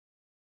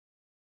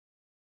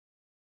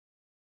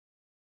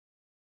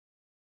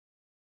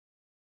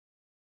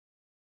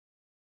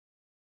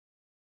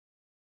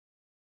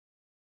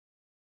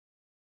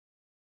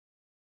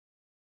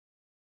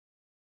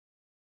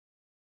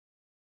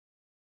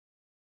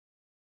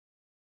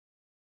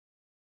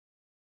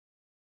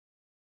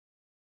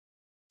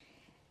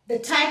The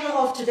title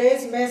of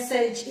today's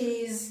message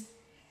is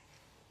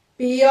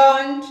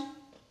Beyond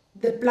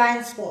the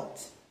Blind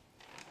Spot.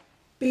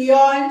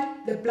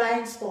 Beyond the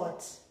blind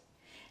spot.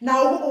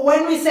 Now,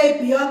 when we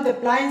say beyond the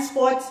blind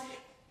spot,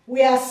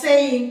 we are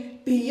saying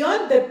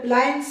beyond the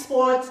blind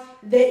spot,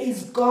 there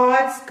is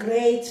God's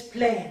great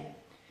plan.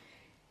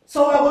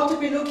 So we're going to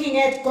be looking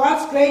at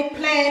God's great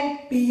plan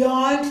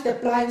beyond the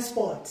blind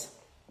spot.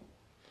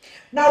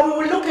 Now, we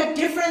will look at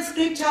different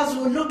scriptures,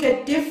 we will look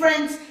at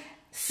different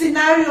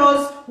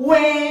scenarios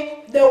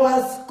where there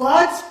was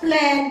God's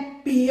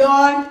plan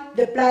beyond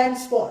the blind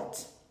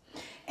spot.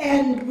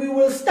 And we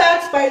will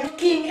start by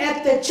looking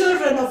at the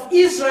children of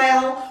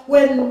Israel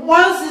when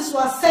Moses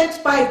was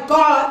sent by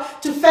God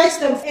to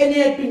fetch them, and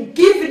he had been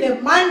given a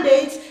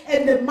mandate,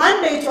 and the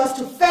mandate was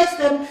to fetch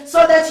them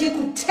so that he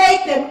could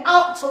take them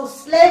out of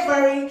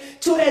slavery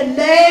to a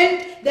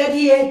land that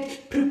he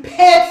had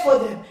prepared for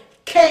them,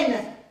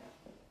 Canaan.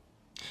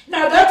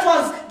 Now that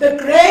was the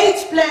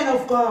great plan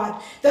of God.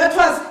 That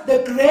was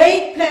the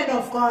great plan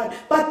of God.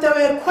 But there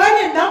were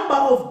quite a number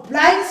of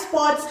blind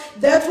spots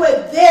that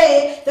were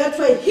there, that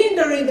were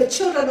hindering the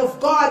children of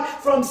God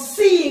from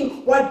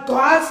seeing what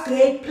God's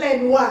great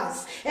plan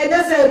was. And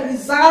as a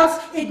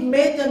result, it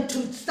made them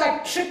to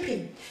start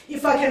tripping,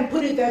 if I can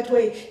put it that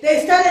way.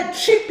 They started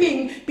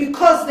tripping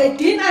because they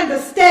didn't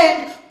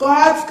understand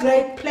God's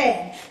great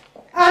plan.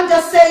 I'm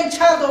just saying,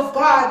 child of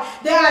God,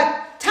 there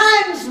are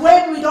times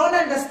when we don't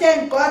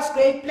understand God's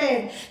great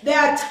plan. There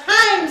are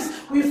times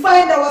we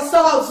find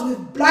ourselves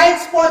with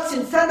blind spots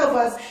in front of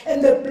us,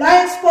 and the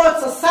blind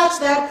spots are such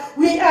that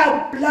we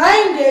are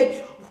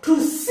blinded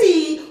to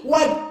see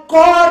what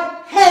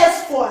God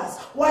has for us,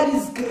 what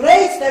is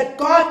great that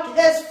God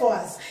has for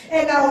us.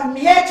 And I'm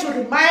here to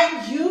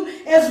remind you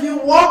as we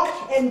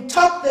walk and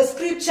talk the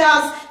scriptures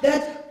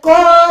that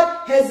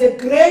God has a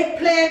great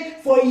plan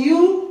for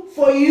you,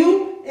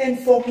 and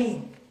for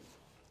me.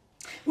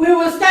 We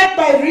will start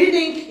by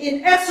reading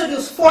in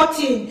Exodus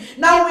 14.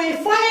 Now we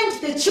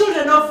find the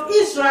children of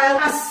Israel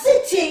are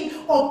sitting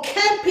or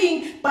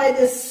camping by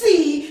the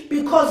sea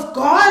because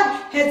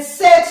God had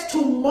said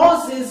to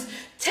Moses,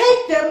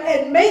 take them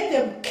and make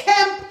them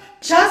camp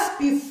just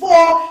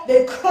before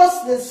they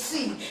cross the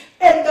sea.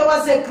 And there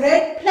was a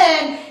great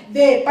plan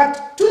there.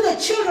 But to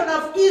the children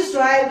of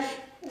Israel,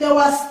 there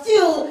was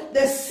still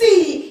the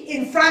sea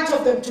in front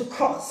of them to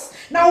cross.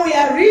 Now we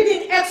are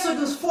reading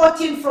Exodus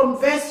 14 from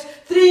verse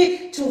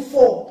 3 to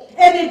 4.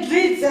 And it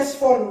reads as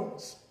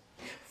follows.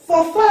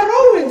 For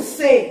Pharaoh will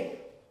say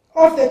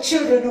of the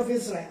children of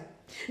Israel.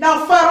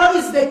 Now Pharaoh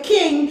is the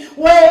king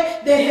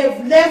where they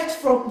have left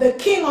from, the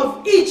king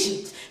of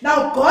Egypt.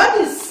 Now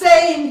God is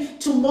saying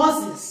to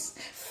Moses,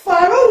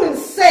 Pharaoh will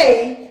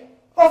say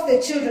of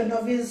the children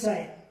of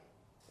Israel,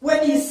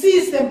 when he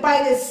sees them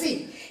by the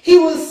sea, he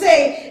will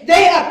say,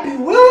 they are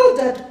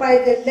bewildered by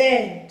the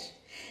land.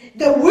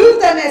 The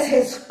wilderness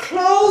has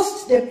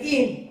closed them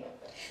in.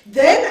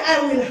 Then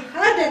I will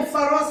harden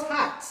Pharaoh's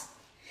heart,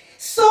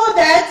 so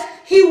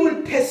that he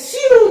will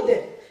pursue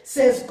them,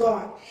 says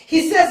God.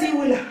 He says he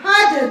will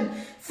harden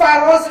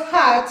Pharaoh's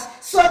heart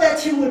so that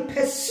he will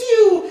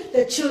pursue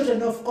the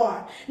children of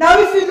God. Now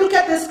if you look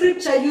at the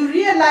scripture, you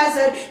realize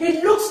that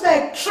it looks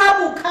like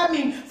trouble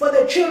coming for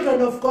the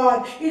children of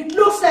God. It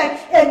looks like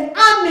an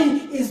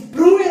army is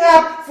brewing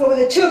up for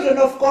the children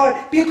of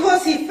God,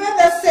 because he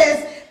further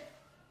says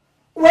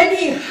when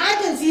he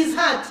hardens his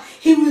heart,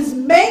 he was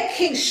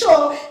making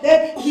sure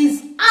that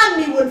his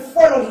army will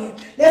follow him.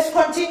 Let's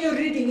continue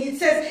reading. It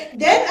says,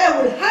 then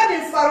I will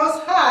harden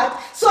Pharaoh's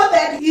heart so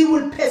that he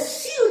will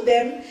pursue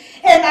them,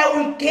 and I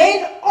will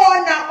gain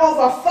honor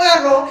over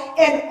Pharaoh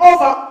and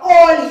over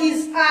all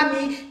his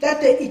army,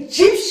 that the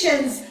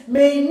Egyptians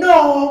may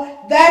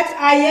know that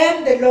I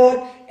am the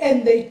Lord.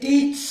 And they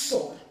did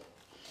so.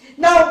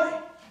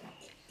 Now,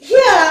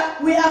 here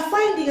we are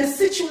finding a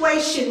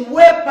situation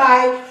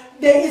whereby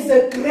there is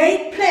a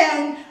great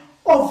plan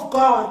of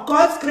God.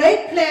 God's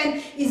great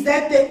plan is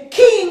that the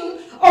king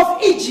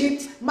of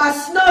Egypt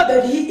must know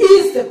that he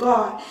is the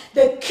God.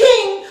 The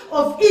king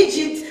of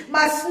Egypt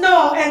must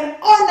know and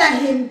honor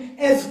him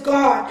as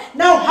God.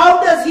 Now,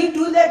 how does he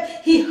do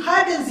that? He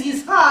hardens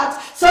his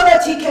heart so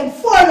that he can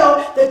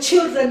follow the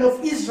children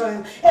of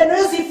Israel. And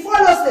as he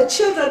follows the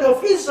children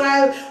of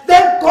Israel,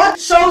 then God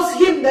shows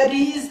him that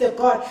he is the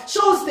God.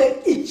 Shows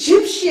the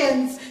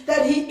Egyptians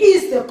that he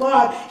is the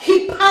God.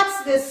 He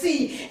parts the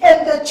sea,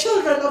 and the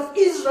children of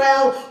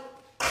Israel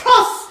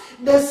cross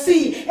the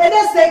sea. And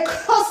as they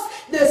cross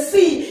the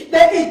sea,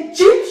 the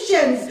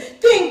Egyptians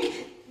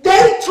think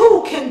they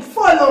too can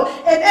follow,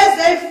 and as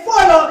they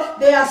follow,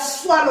 they are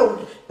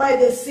swallowed by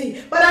the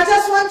sea. But I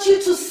just want you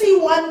to see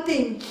one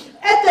thing.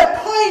 At the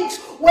point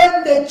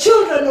when the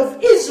children of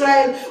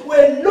Israel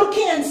were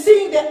looking and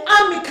seeing the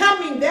army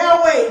coming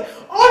their way,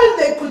 all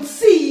they could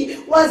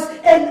see was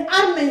a an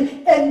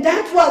army, and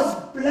that was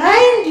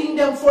blinding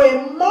them for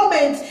a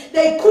moment.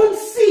 They couldn't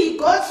see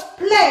God's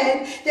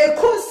plan. They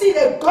couldn't see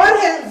that God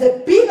has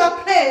the bigger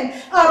plan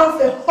out of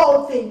the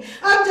whole thing.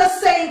 I'm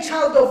just saying,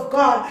 child of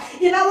God,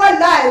 in our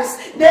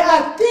lives, there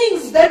are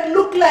things that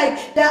look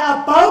like they're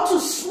about to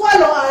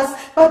swallow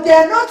us, but they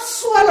are not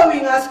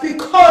swallowing us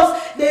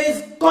because there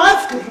is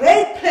God's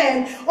great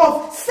plan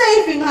of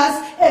saving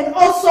us and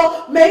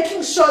also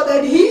making sure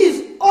that He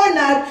is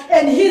honored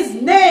and His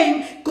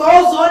name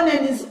goes on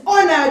and is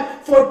honored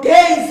for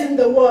days in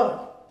the world.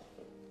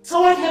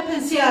 So what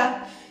happens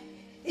here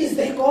is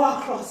they go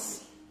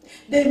across,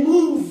 they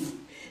move,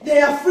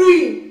 they are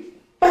free.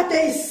 But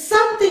there is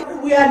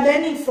something we are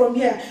learning from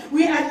here.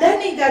 We are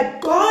learning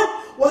that God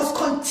was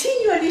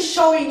continually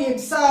showing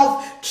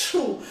Himself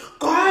true.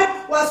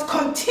 God was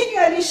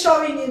continually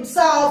showing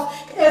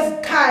Himself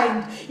as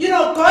kind. You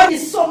know, God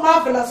is so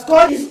marvelous.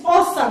 God is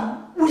awesome.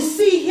 We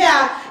see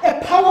here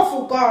a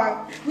powerful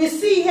God. We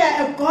see here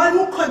a God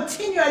who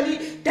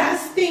continually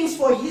does things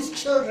for His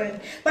children.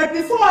 But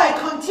before I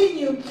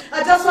continue,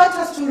 I just want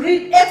us to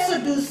read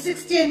Exodus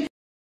 16.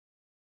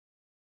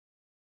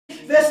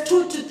 Verse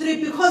 2 to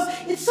 3, because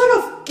it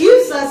sort of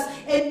gives us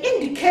an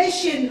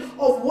indication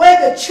of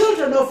where the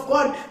children of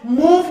God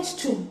moved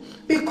to.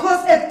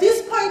 Because at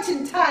this point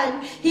in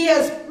time, He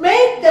has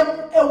made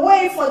them a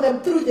way for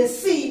them through the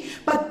sea.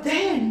 But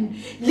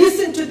then,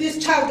 listen to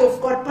this, child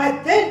of God.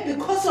 But then,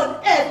 because on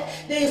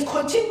earth, there is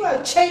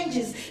continual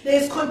changes.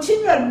 There is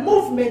continual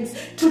movements.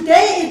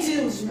 Today it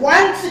is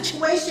one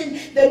situation.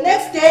 The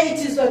next day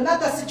it is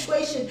another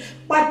situation.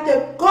 But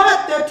the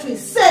God that we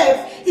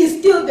serve is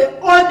still the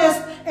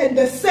honest and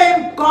the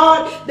same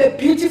God, the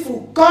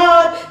beautiful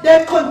God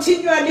that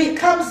continually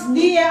comes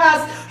near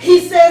us.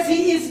 He says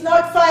He is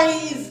not far,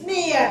 He is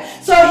near.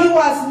 So He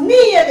was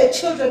near the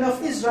children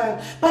of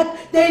Israel. But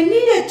they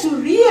needed to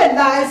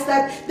realize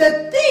that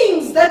the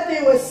things that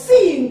they were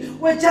seeing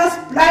were just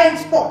blind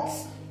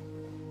spots.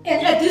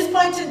 And at this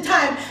point in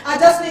time, I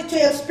just need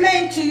to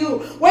explain to you,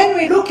 when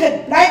we look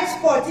at blind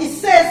spot, it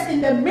says in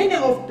the meaning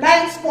of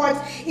blind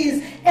spot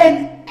is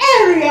an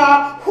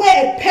area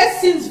where a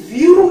person's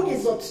view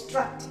is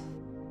obstructed.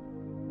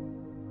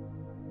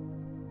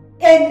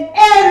 An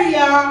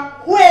area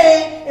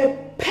where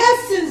a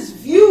person's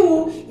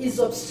view is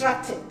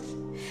obstructed.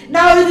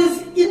 Now it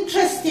is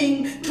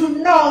interesting to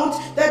note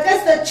that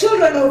as the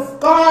children of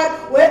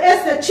God,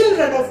 whereas the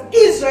children of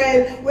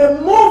Israel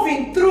were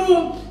moving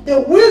through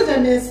the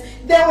wilderness,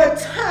 there were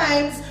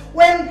times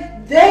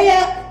when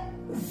their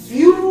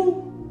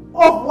view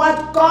of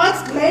what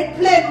God's great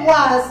plan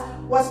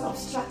was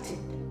obstructed.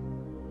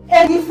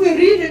 And if we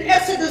read in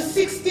Exodus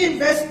 16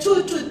 verse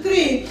 2 to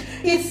 3,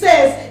 it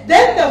says,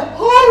 then the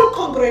whole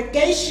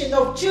congregation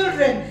of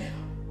children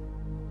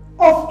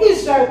of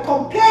Israel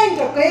complained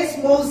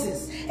against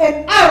Moses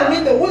and Aaron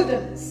in the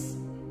wilderness.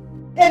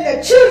 And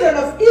the children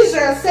of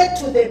Israel said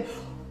to them,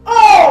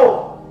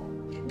 oh,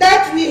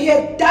 that we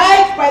had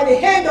died by the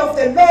hand of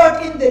the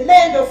Lord in the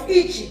land of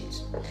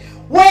Egypt,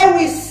 where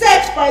we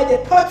sat by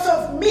the pots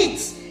of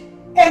meat,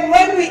 and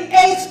when we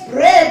ate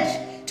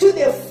bread to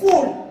the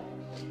full.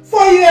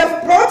 For you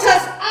have brought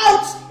us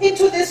out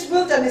into this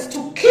wilderness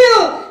to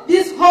kill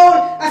this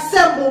whole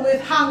assembly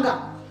with hunger.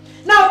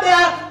 Now they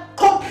are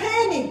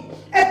complaining.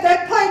 At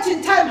that point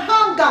in time,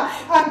 hunger,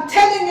 I'm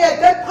telling you, at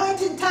that point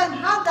in time,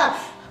 hunger,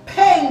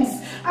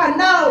 pains are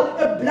now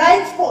a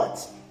blind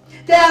spot.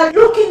 They are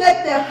looking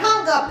at their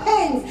hunger,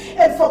 pains,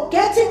 and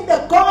forgetting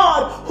the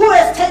God who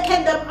has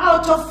taken them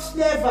out of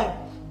slavery.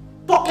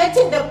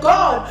 Forgetting the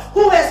God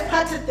who has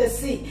parted the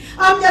sea.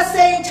 I'm just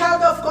saying,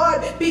 child of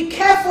God, be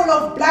careful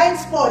of blind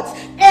spots,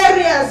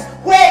 areas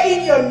where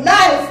in your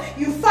life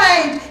you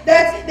find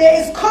that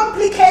there is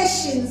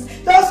complications.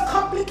 Those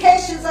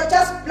complications are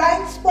just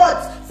blind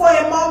spots for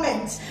a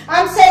moment.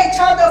 I'm saying,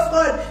 child of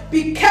God,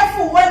 be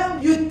careful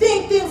when you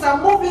think things are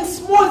moving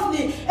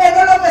smoothly and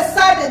all of a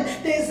sudden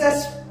there's a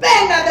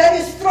spanner that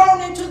is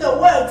thrown into the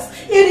works.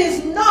 It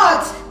is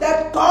not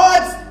that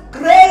God's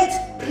great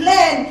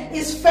plan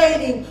is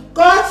failing.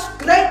 God's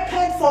great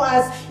plan for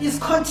us is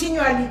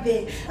continually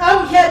there.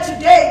 I'm here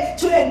today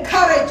to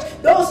encourage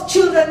those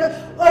children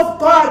of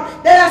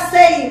God that are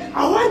saying,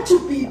 I want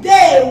to be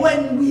there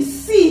when we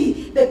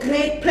see the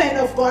great plan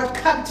of God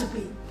come to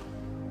be.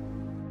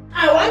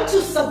 I want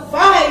to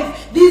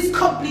survive these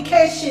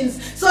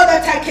complications so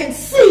that I can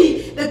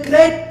see the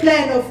great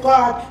plan of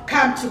God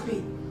come to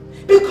be.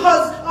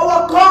 Because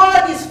our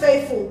God is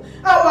faithful.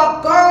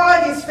 Our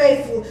God is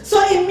faithful.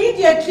 So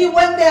immediately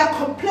when they are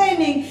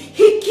complaining,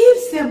 He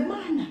gives them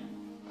manna.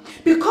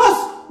 Because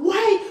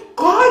why?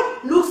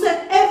 God looks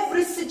at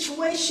every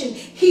situation.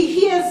 He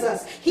hears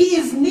us. He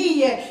is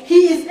near.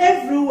 He is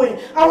everywhere.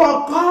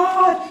 Our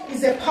God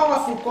is a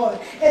powerful God.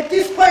 At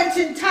this point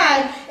in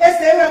time, as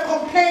they were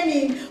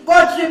complaining,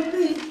 God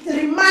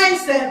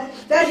reminds them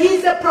that He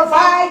is a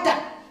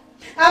provider.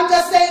 I'm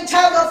just saying,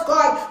 child of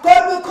God,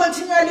 God will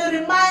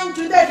continually remind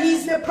you that He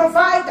is the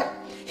provider.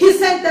 He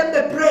sent them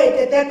the bread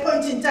at that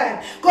point in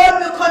time.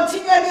 God will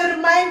continually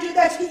remind you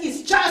that He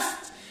is just.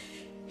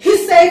 He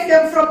saved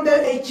them from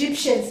the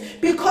Egyptians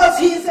because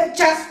He is a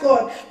just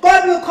God.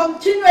 God will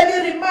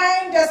continually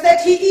remind us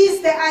that He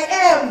is the I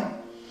am.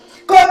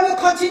 God will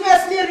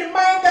continuously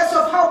remind us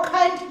of how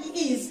kind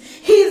He is.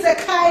 He is a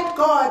kind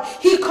God.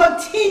 He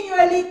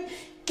continually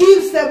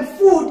gives them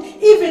food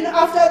even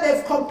after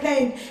they've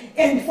complained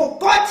and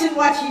forgotten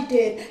what He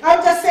did.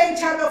 I'm just saying,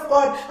 child of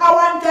God, I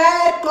want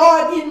that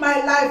God in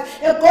my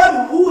life, a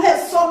God who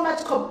has so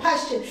much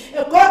compassion,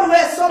 a God who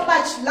has so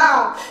much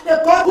love,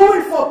 a God who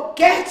will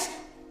forget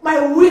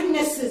my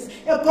weaknesses,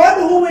 a God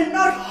who will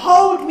not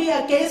hold me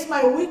against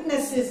my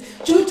weaknesses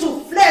due to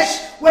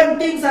flesh when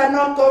things are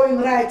not going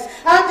right.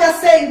 I'm just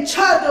saying,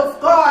 child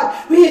of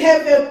God, we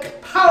have a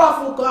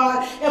powerful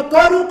God, a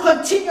God who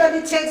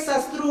continually takes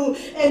us through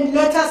and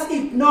let us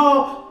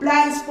ignore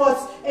blind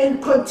spots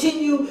and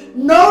continue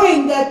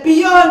knowing that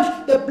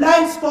beyond the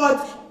blind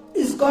spots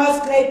is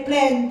God's great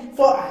plan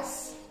for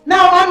us.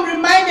 Now I'm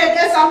reminded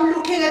as I'm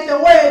looking at the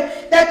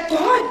word that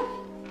God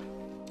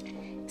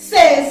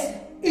says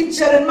in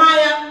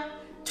Jeremiah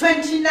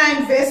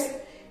 29 verse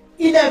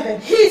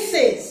 11, He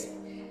says,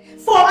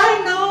 "For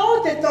I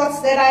know the thoughts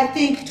that I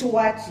think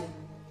toward you,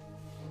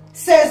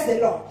 says the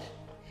Lord,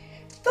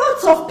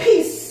 thoughts of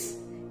peace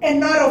and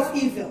not of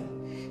evil,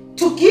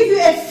 to give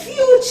you a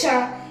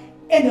future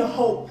and a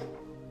hope."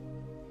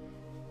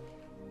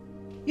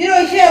 You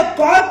know, here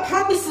God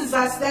promises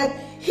us that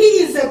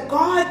He is a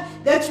God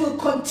that will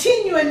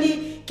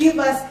continually give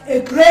us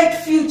a great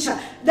future.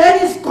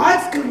 That is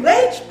God's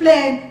great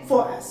plan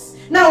for us.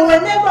 Now,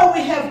 whenever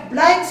we have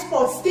blind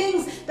spots,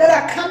 things that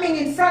are coming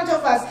in front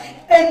of us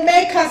and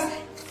make us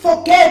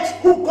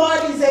forget who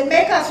God is and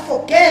make us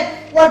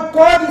forget what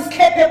God is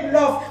capable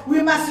of,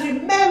 we must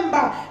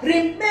remember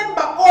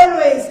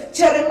always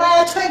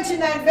Jeremiah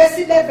 29 verse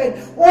 11,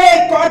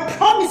 where God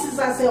promises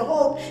us a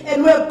hope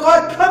and where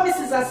God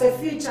promises us a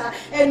future.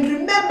 And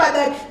remember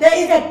that there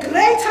is a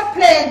greater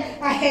plan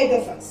ahead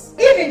of us.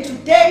 Even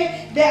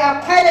today, there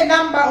are quite a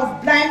number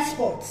of blind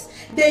spots.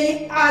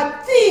 There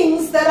are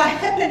things that are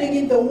happening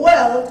in the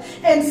world,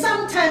 and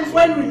sometimes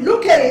when we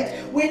look at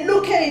it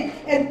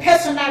and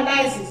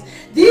personalize it.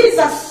 These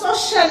are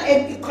social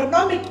and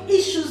economic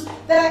issues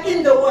that are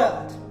in the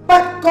world.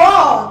 But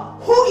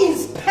God, who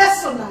is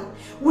personal,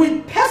 will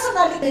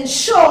personally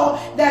ensure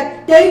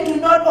that they do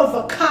not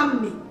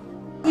overcome me.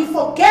 We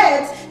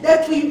forget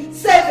that we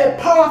serve a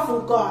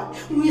powerful God.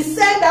 We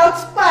send out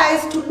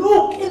spies to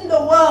look in the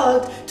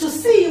world to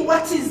see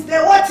what is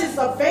there, what is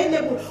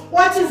available,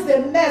 what is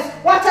the mess,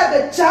 what are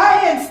the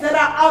giants that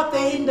are out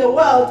there in the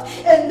world.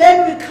 And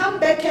then we come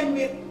back and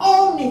we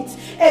own it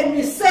and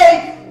we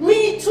say,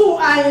 me too,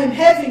 I am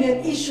having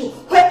an issue.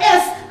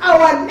 Whereas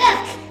our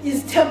lack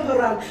is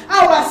temporal,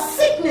 our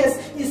sickness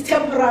is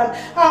temporal,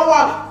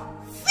 our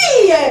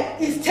fear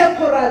is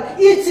temporal.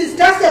 It is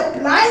just a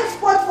blind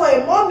spot for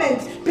a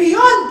moment.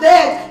 Beyond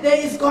that, there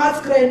is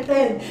God's great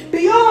plan.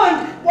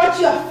 Beyond what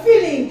you are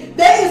feeling,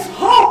 there is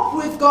hope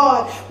with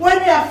God. When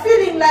you are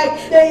feeling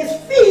like there is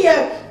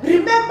fear,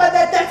 remember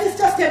that that is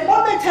just a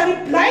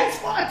momentary blind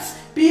spot.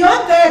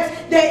 Beyond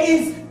that, there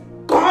is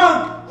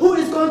God who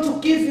is going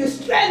to give you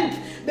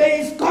strength.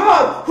 There is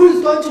God who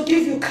is going to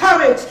give you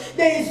courage.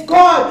 There is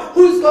God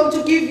who is going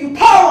to give you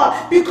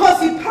power, because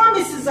He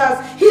promises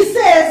us. He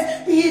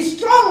says He is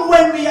strong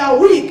when we are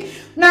weak.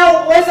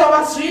 Now, as I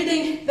was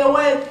reading the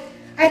word,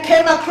 I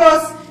came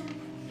across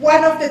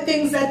one of the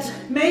things that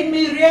made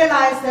me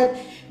realize that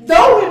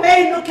though we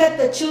may look at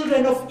the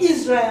children of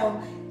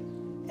Israel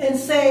and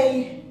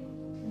say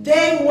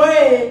they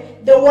were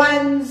the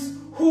ones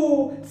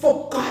who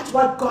forgot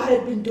what God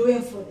had been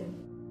doing for them.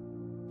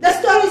 The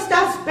story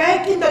starts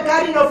back in the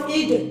Garden of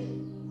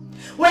Eden,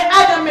 where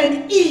Adam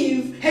and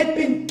Eve had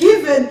been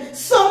given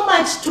so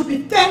much to be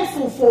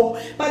thankful for.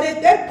 But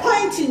at that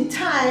point in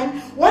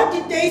time, what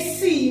did they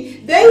see?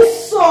 They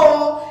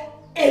saw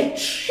a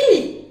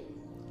tree,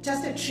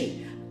 just a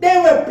tree. They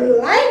were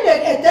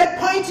blinded at that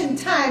point in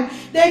time.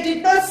 They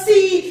did not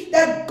see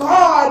that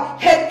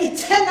God had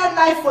eternal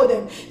life for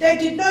them. They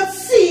did not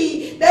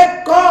see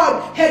that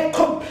God had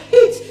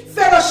complete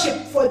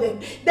fellowship for them.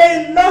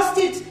 They lost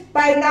it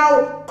by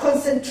now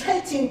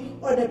concentrating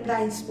on a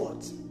blind spot.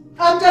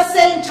 I'm just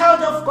saying,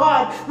 child of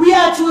God, we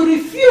are to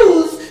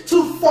refuse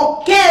to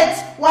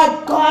forget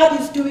what God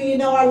is doing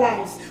in our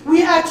lives.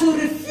 We are to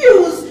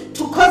refuse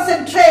to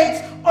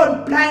concentrate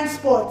on blind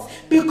spots,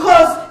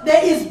 because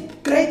there is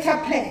greater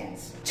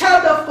plans.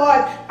 Child of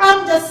God,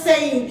 I'm just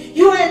saying,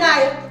 you and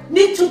I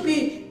need to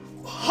be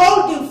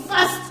holding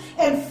fast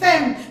and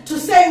firm to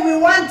say we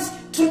want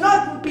to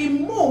not be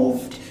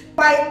moved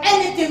by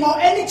anything or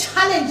any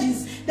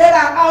challenges that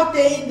are out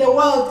there in the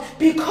world,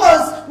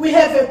 because we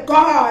have a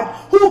God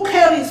who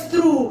carries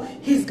through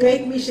His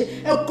great mission,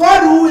 a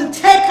God who will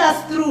take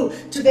us through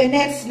to the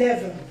next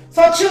level.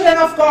 So, children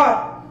of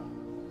God,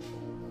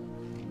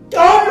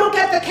 don't look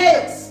at the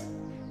chaos.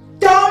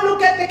 Don't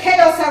look at the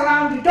chaos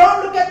around you.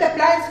 Don't look at the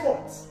blind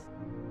spots.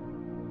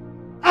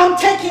 I'm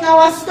taking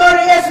our story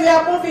as we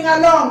are moving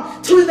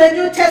along to the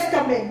New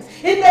Testament.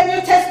 In the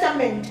New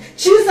Testament,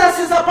 Jesus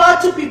is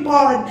about to be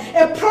born.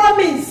 A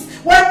promise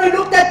When we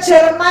looked at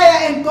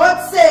Jeremiah and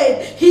God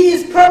said he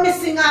is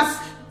promising us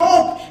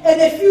hope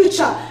and a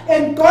future,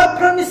 and God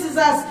promises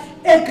us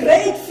a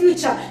great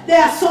future.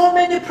 There are so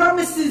many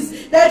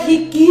promises that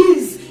he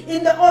gives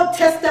in the Old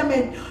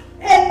Testament,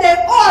 and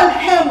they all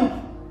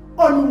hang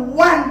on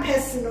one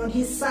person, on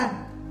his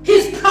son.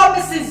 His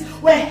promises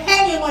were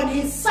hanging on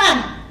his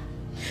son,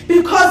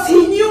 because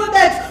he knew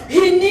that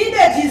he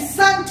needed his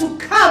son to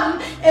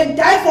come and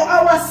die for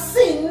our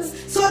sins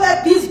so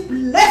that these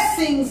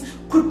blessings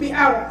could be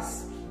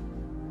ours,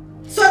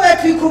 so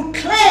that we could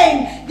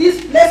claim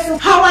these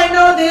blessings. How I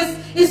know this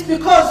is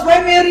because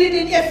when we read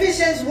in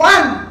Ephesians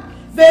 1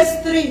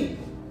 verse 3,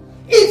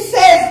 it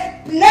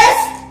says,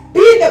 "Blessed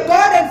be the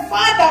God and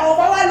Father of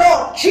our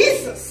Lord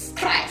Jesus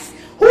Christ,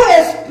 who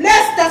has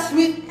blessed us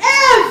with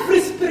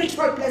every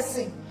spiritual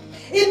blessing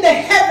in the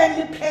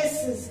heavenly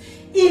places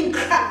in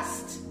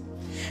Christ."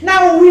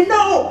 Now we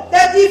know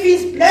that if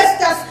he's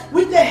blessed us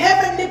with the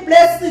heavenly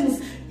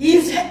blessings,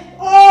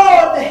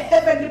 all the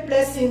heavenly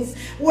blessings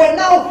were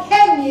now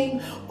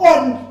hanging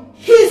on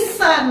his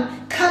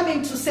son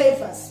coming to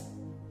save us.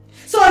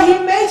 So he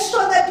makes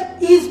sure that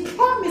his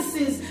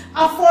promises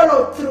are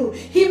followed through.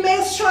 He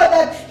makes sure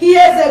that he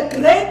has a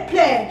great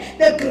plan.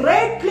 The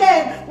great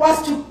plan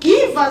was to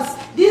give us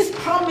these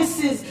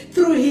promises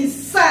through his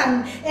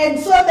son, and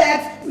so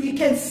that we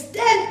can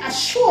stand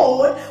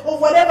assured of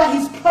whatever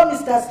he's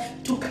promised us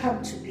to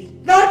come to be.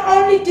 Not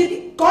only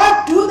did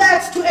God do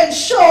that to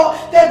ensure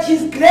that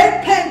his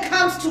great plan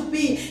comes to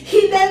be,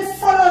 he then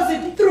follows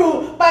it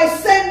through by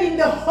sending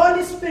the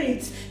Holy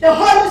Spirit. The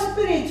Holy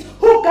Spirit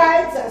who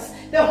guides us,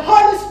 the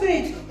Holy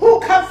Spirit who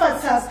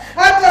comforts us.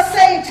 I'm just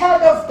saying,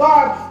 child of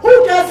God,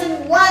 who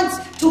doesn't want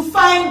to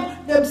find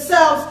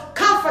themselves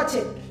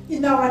comforted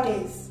in our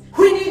days?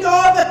 We need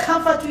all the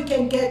comfort we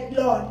can get,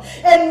 Lord.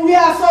 And we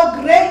are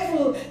so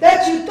grateful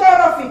that you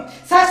thought of it,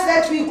 such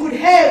that we could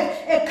have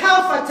a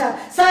comforter,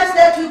 such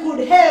that we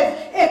could have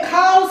a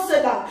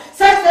counselor,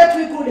 such that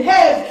we could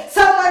have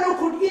someone who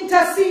could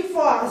intercede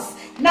for us.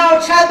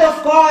 Now, child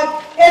of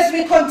God, as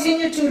we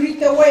continue to read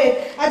the word,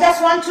 I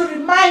just want to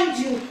remind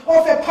you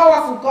of a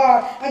powerful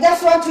God. I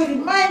just want to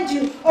remind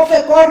you of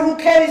a God who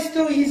carries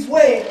through his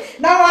word.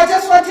 Now, I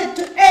just wanted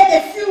to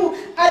add a few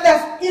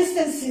other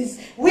instances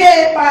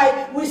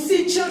whereby we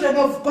see children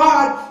of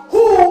God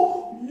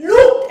who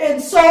looked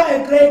and saw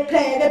a great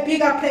plan, a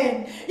bigger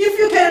plan. If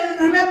you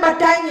can remember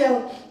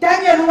Daniel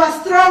who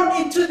was thrown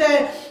into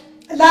the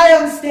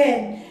lion's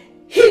den,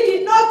 he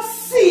did not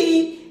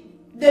see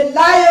the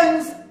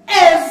lions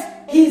as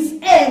his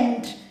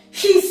end.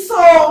 He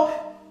saw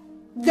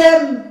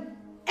them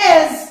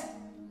as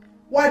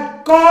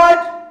what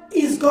God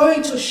is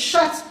going to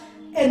shut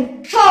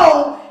and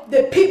show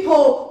the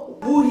people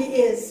who he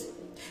is.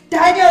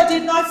 Daniel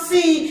did not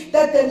see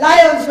that the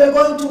lions were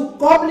going to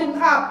gobble him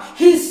up.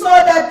 He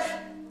saw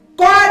that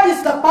God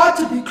is about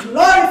to be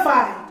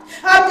glorified.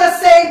 I'm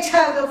just saying,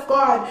 child of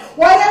God,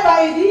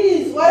 whatever it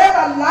is,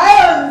 whatever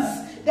lions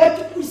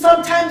that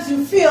sometimes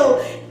you feel,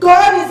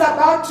 God is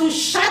about to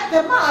shut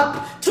them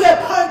up to a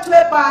point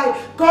whereby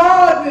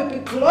God will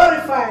be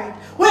glorified.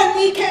 When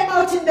he came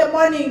out in the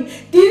morning,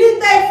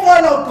 didn't they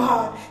follow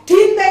God?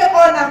 Didn't they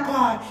honor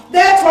God?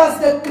 That was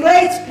the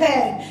great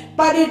plan.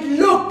 But it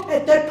looked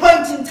at that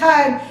point in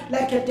time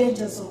like a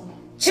danger zone.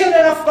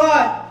 Children of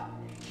God,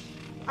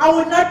 I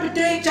would not be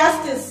doing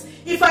justice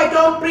if I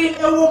don't bring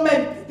a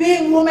woman,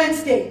 being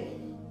Women's Day.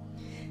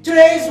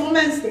 Today is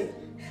Women's Day.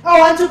 I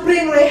want to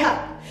bring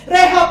Rahab.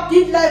 Rahab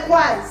did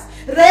likewise.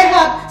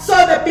 Rahab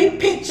saw the big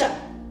picture.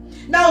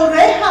 Now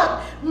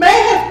Rahab may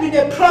have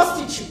been a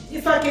prostitute,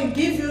 if I can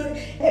give you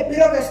a bit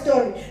of a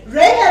story.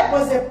 Rahab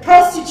was a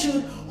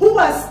prostitute who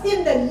was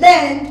in the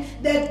land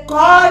that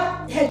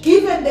God had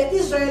given the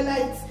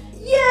Israelites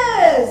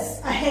years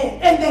ahead,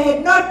 and they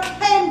had not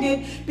claimed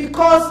it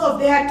because of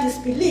their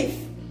disbelief.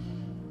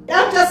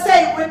 I'm just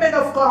saying, women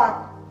of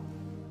God,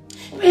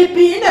 we'll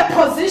be in a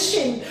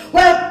position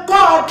where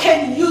God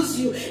can use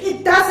you.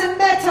 It doesn't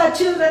matter,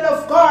 children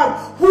of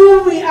God,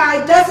 who we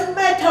are. It doesn't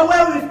matter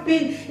where we've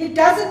been. It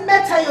doesn't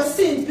matter your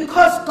sins,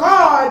 because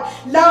God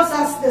loves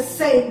us the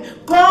same.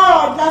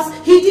 God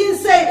loves. He didn't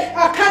say,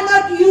 I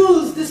cannot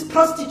use this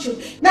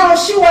prostitute. Now,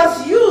 she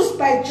was used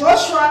by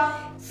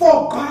Joshua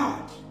for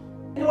God.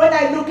 And when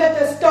I look at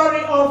the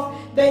story of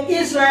the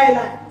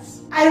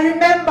Israelites, I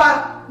remember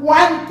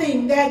one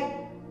thing, that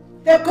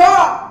the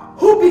God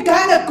who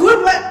began a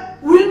good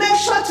work will make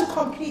sure to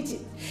complete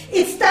it.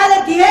 It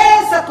started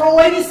years ago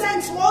when he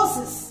sent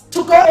Moses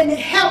to go and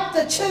help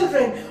the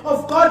children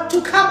of God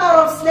to come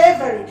out of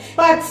slavery.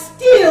 But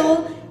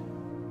still,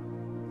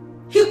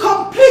 he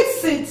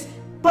completes it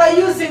by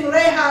using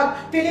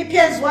Rahab.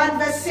 Philippians 1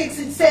 verse 6,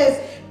 it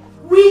says,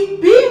 we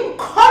being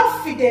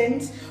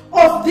confident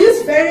of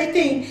this very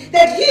thing,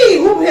 that he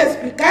who has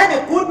begun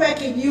a good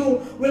work in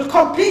you will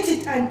complete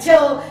it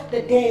until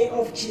the day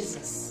of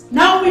Jesus.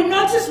 Now we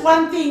notice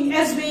one thing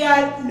as we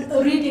are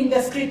reading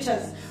the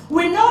scriptures.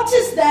 We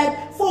notice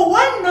that for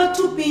one not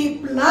to be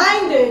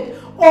blinded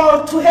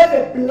or to have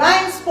a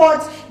blind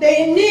spot,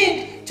 they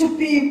need to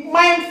be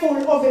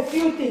mindful of a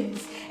few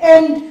things.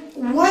 And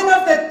one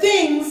of the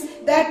things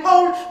that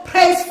Paul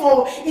prays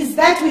for is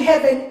that we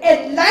have an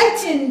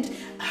enlightened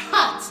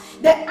heart.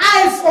 The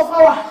eyes of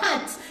our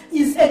heart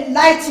is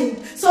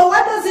enlightened. So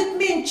what does it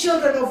mean,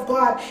 children of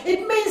God?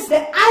 It means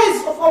the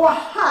eyes of our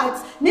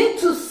hearts need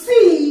to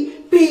see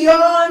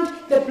beyond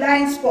the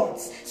blind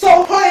spots.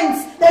 So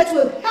points that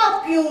will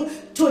help you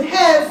to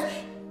have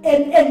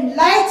an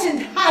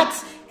enlightened heart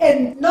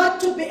and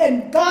not to be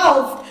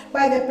engulfed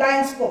by the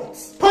blind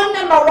spots. Point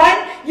number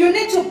 1, you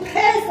need to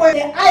pray for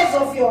the eyes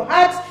of your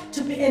heart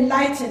to be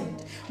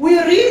enlightened. We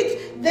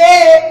read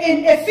there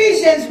in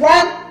Ephesians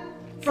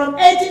 1 from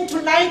 18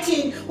 to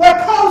 19, where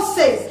Paul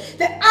says,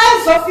 the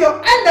eyes of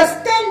your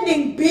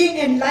understanding being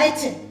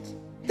enlightened,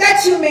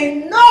 that you may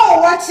know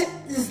what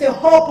is the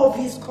hope of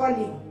his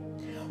calling,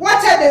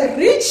 what are the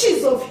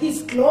riches of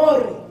his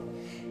glory,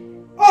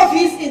 of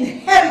his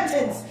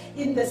inheritance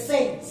in the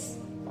saints,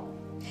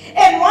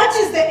 and what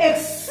is the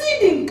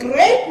exceeding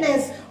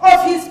greatness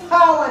of his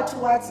power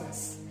towards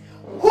us,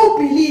 who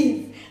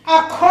believe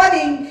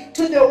according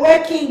to the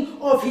working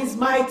of his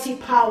mighty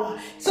power.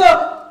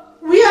 So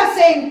we are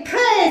saying,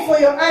 pray for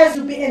your eyes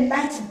to be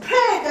enlightened.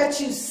 Pray that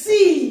you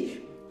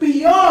see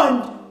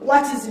beyond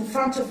what is in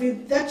front of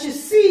you, that you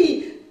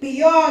see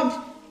beyond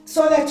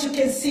so that you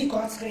can see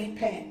God's great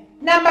plan.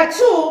 Number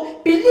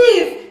 2,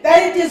 believe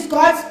that it is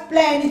God's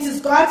plan, it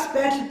is God's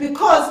battle,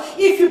 because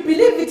if you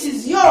believe it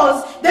is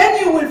yours,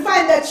 then you will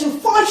find that you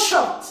fall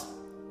short.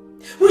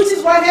 Which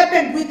is what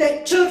happened with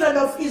the children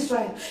of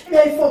Israel.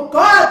 They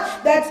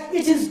forgot that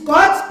it is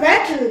God's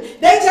battle.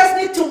 They just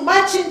need to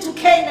march into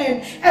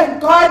Canaan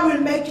and God will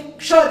make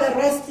sure the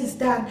rest is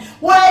done.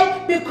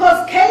 Why?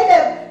 Because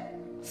Caleb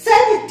said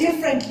it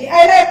differently.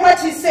 I like what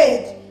he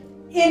said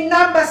in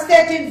Numbers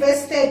 13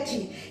 verse 30.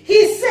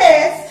 He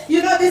says,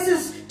 this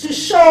is to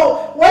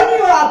show when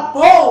you are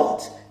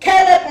bold.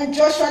 Caleb and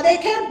Joshua, they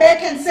came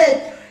back and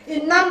said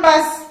in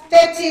Numbers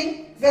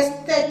 13 verse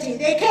 30,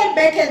 they came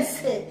back and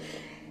said,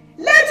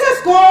 let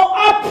us go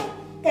up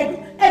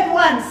at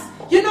once.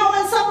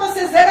 When someone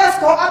says, let us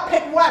go up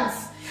at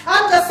once,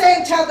 I'm just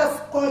saying, child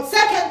of God.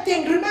 Second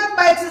thing,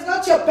 remember, it is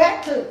not your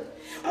battle.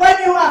 When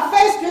you are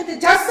faced with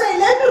it, just say,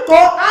 let me go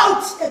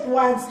out at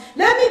once.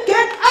 Let me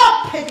get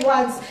up at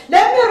once.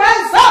 Let me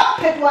rise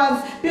up at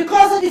once.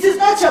 Because it is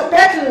not your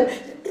battle.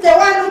 The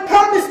one who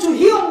promised to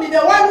heal me,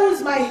 the one who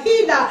is my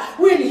healer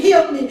will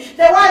heal me.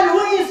 The one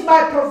who is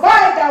my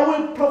provider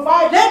will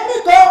provide. Let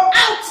me go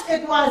out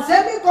at once.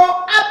 Let me go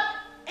up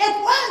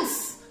at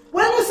once.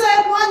 When you say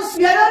at once,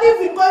 you are not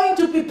even going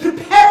to be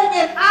preparing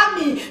an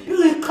army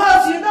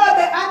because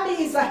the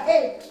army is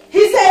ahead. He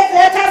said,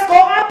 let us go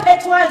up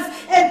at once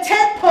and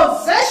take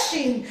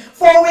possession,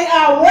 for we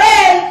are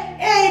well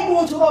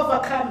able to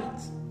overcome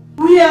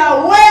it. We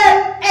are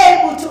well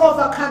able to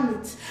overcome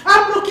it.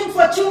 I'm looking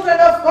for children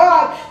of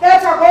God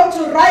that are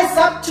going to rise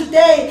up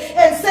today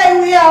and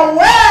say we are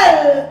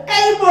well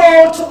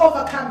able to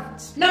overcome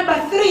it. Number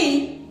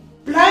 3,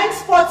 blind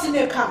spots in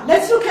a car.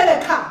 Let's look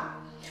at a car.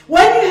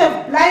 When you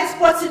have blind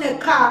spots in a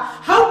car,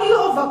 how do you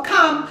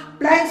overcome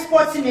blind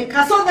spots in a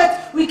car so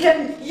that we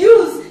can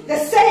use the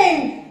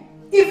same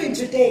even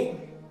today?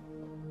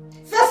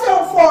 First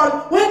of all,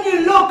 when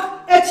you look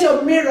at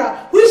your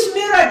mirror, which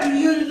mirror do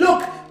you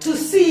look to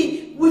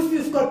see if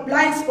you've got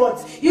blind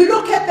spots? You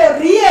look at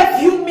the rear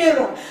view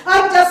mirror.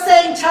 I'm just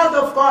saying, child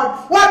of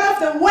God, one of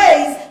the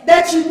ways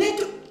that you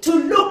need to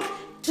look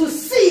to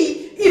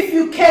see if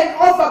you can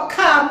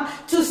overcome,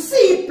 to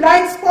see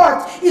blind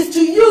spots, is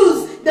to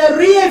use the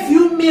rear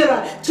view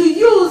mirror, to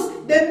use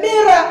the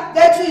mirror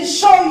that will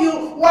show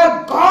you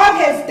what God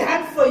has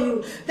done for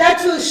you,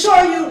 that will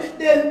show you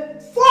the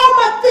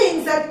former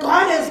things that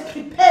God has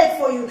prepared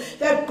for you,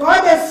 that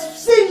God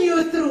has seen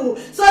you through,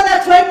 so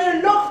that when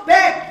you look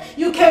back,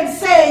 you can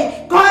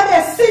say, God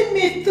has seen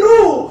me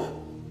through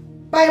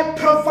by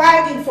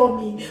providing for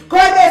me.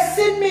 God has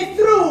seen me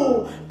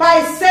through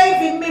by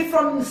saving me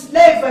from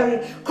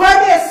slavery.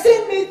 God has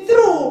seen me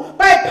through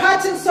by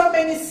parting so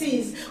many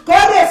seas.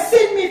 God has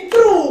seen me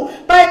through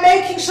by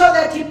making sure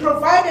that He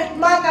provided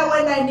manna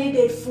when I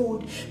needed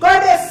food.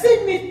 God has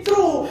seen me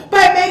through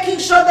by making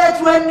sure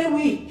that when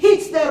we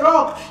hit the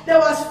rock, there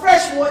was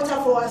fresh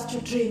water for us to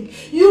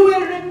drink. You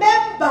will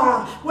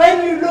remember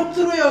when you look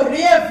through your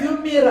rear view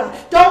mirror.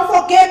 Don't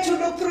forget to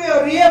look through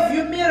your rear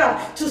view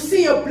mirror to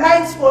see your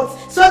blind spots,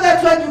 so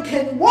that when you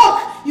can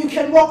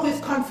walk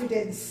with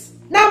confidence.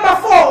 Number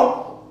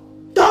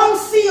 4, don't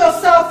see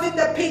yourself in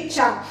the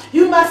picture.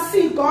 You must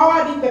see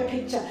God in the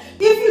picture.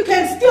 If you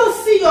can still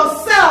see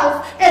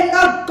yourself and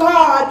not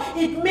God,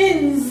 it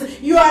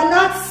means you are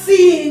not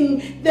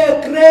seeing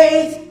the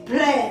great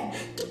plan.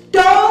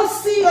 Don't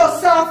see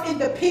yourself in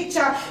the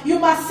picture. You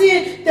must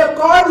see the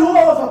God who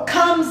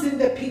overcomes in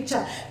the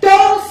picture.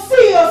 Don't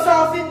see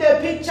yourself in the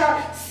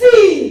picture.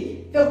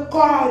 See the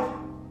God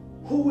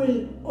who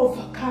will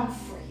overcome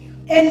for you.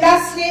 And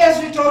lastly,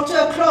 as we draw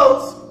to a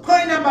close,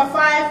 point number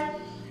 5,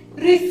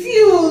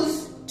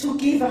 refuse to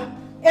give up.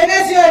 And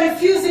as you are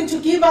refusing to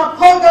give up,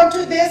 hold on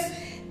to this.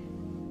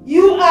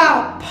 You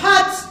are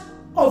part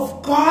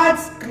of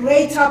God's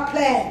greater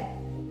plan.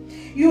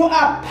 You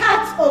are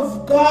part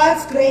of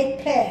God's great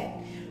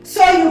plan.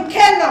 So you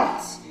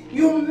cannot,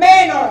 you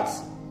may not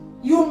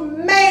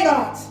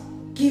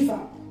give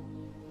up.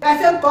 I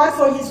thank God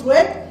for His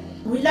word.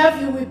 We love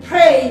you. We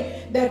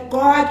pray that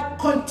God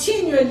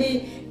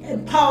continually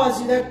empowers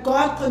you, that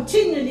God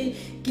continually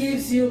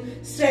gives you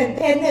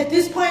strength. And at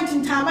this point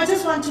in time, I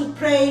just want to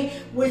pray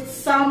with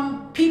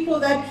some people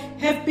that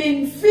have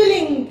been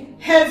feeling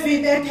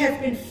heavy, that have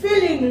been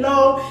feeling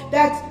low,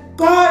 that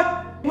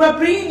God, you are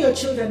bringing your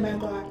children, my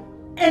God.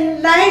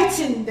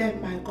 Enlighten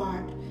them, my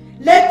God.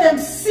 Let them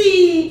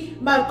see,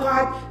 my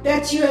God,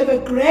 that you have a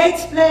great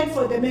plan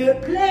for them, a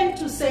plan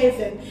to save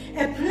them,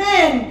 a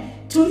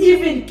plan to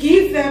even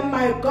give them,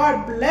 my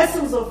God,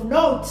 blessings of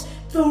note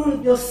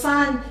through your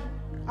Son,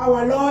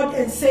 our Lord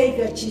and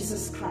Savior,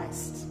 Jesus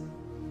Christ.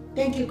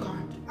 Thank you, God.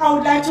 I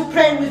would like to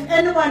pray with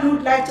anyone who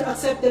would like to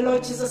accept the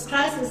Lord Jesus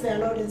Christ as their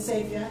Lord and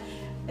Savior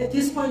at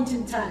this point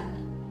in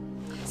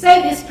time.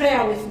 Say this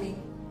prayer with me.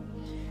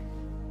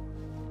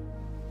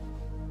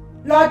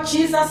 Lord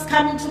Jesus,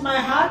 come into my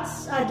heart.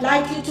 I'd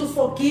like you to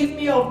forgive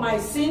me of my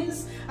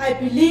sins. I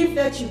believe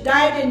that you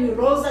died and you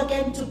rose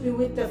again to be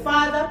with the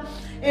Father.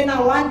 And I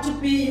want to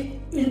be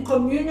in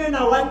communion.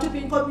 I want to be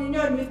in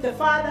communion with the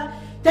Father.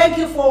 Thank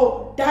you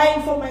for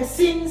dying for my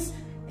sins.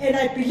 And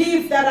I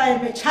believe that I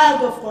am a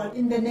child of God.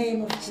 In the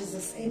name of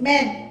Jesus.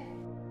 Amen.